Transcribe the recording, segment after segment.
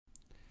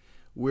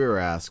we're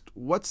asked,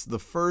 what's the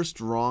first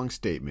wrong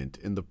statement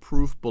in the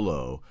proof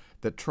below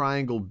that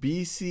triangle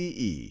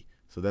BCE,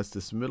 so that's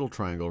this middle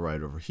triangle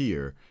right over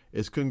here,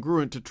 is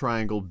congruent to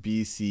triangle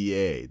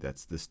BCA,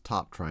 that's this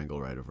top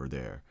triangle right over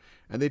there.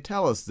 And they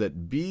tell us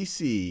that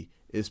BC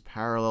is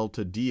parallel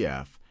to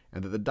DF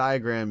and that the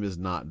diagram is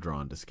not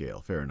drawn to scale.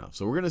 Fair enough.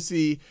 So we're going to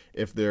see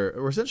if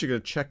we're essentially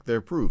going to check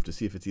their proof to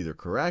see if it's either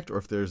correct or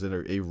if there's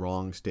a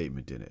wrong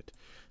statement in it.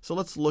 So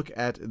let's look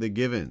at the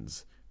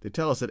givens. They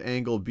tell us that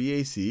angle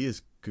BAC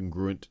is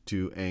congruent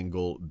to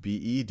angle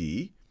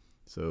BED.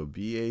 So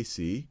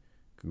BAC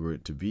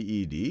congruent to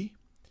BED.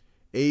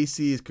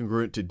 AC is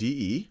congruent to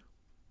DE.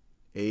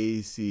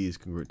 AC is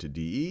congruent to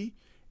DE.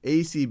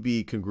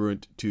 ACB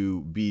congruent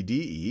to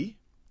BDE.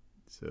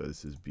 So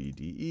this is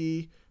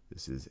BDE.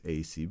 This is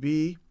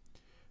ACB.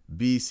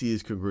 BC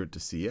is congruent to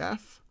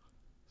CF.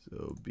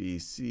 So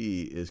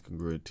BC is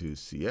congruent to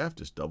CF.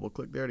 Just double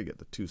click there to get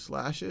the two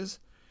slashes.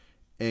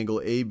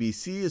 Angle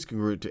ABC is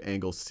congruent to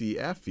angle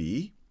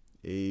CFE.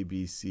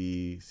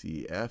 ABC,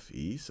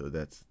 CFE. So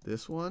that's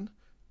this one.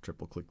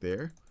 Triple click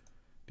there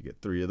to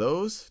get three of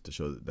those to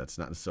show that that's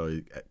not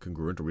necessarily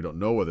congruent, or we don't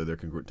know whether they're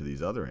congruent to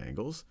these other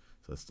angles.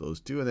 So that's those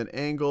two. And then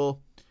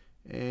angle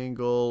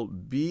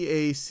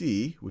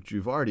BAC, which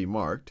we've already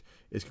marked,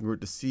 is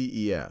congruent to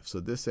CEF. So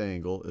this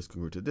angle is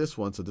congruent to this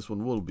one, so this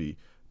one will be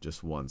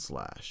just one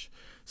slash.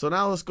 So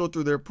now let's go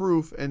through their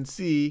proof and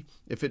see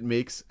if it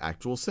makes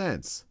actual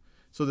sense.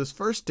 So this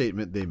first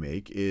statement they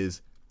make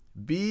is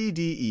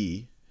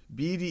BDE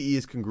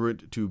is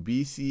congruent to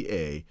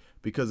BCA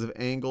because of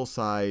angle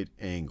side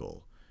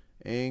angle.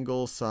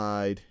 Angle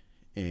side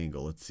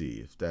angle. Let's see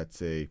if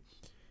that's it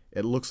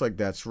looks like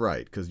that's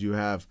right, because you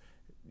have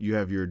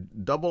your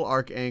double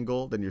arc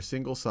angle, then your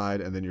single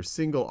side, and then your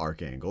single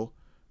arc angle.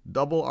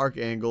 Double arc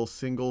angle,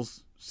 single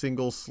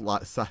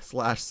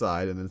slash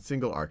side, and then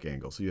single arc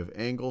angle. So you have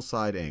angle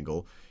side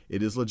angle.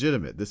 It is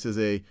legitimate. This is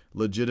a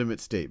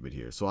legitimate statement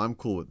here. So I'm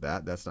cool with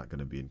that. That's not going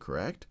to be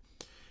incorrect.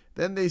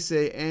 Then they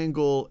say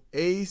angle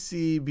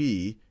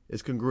ACB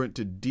is congruent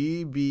to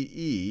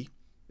DBE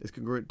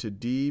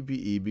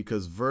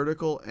because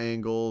vertical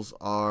angles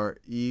are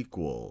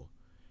equal.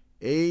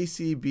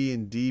 ACB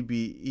and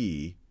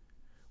DBE,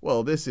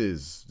 well, this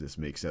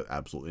makes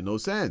absolutely no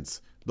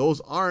sense.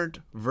 Those aren't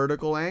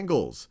vertical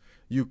angles.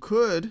 You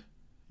could,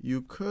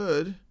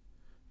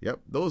 yep,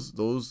 those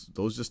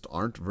just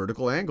aren't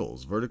vertical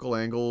angles. Vertical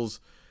angles,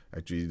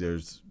 actually,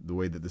 there's the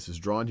way that this is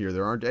drawn here,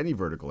 there aren't any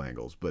vertical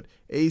angles. But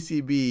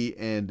ACB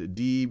and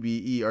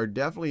DBE are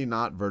definitely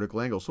not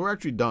vertical angles. So we're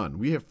actually done.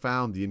 We have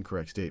found the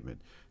incorrect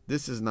statement.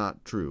 This is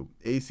not true.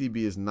 ACB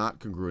is not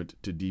congruent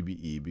to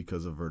DBE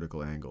because of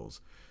vertical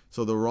angles.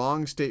 So the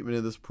wrong statement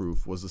in this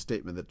proof was the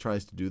statement that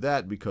tries to do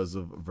that because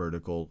of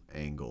vertical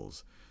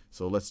angles.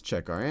 So let's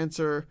check our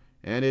answer,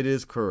 and it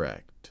is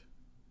correct.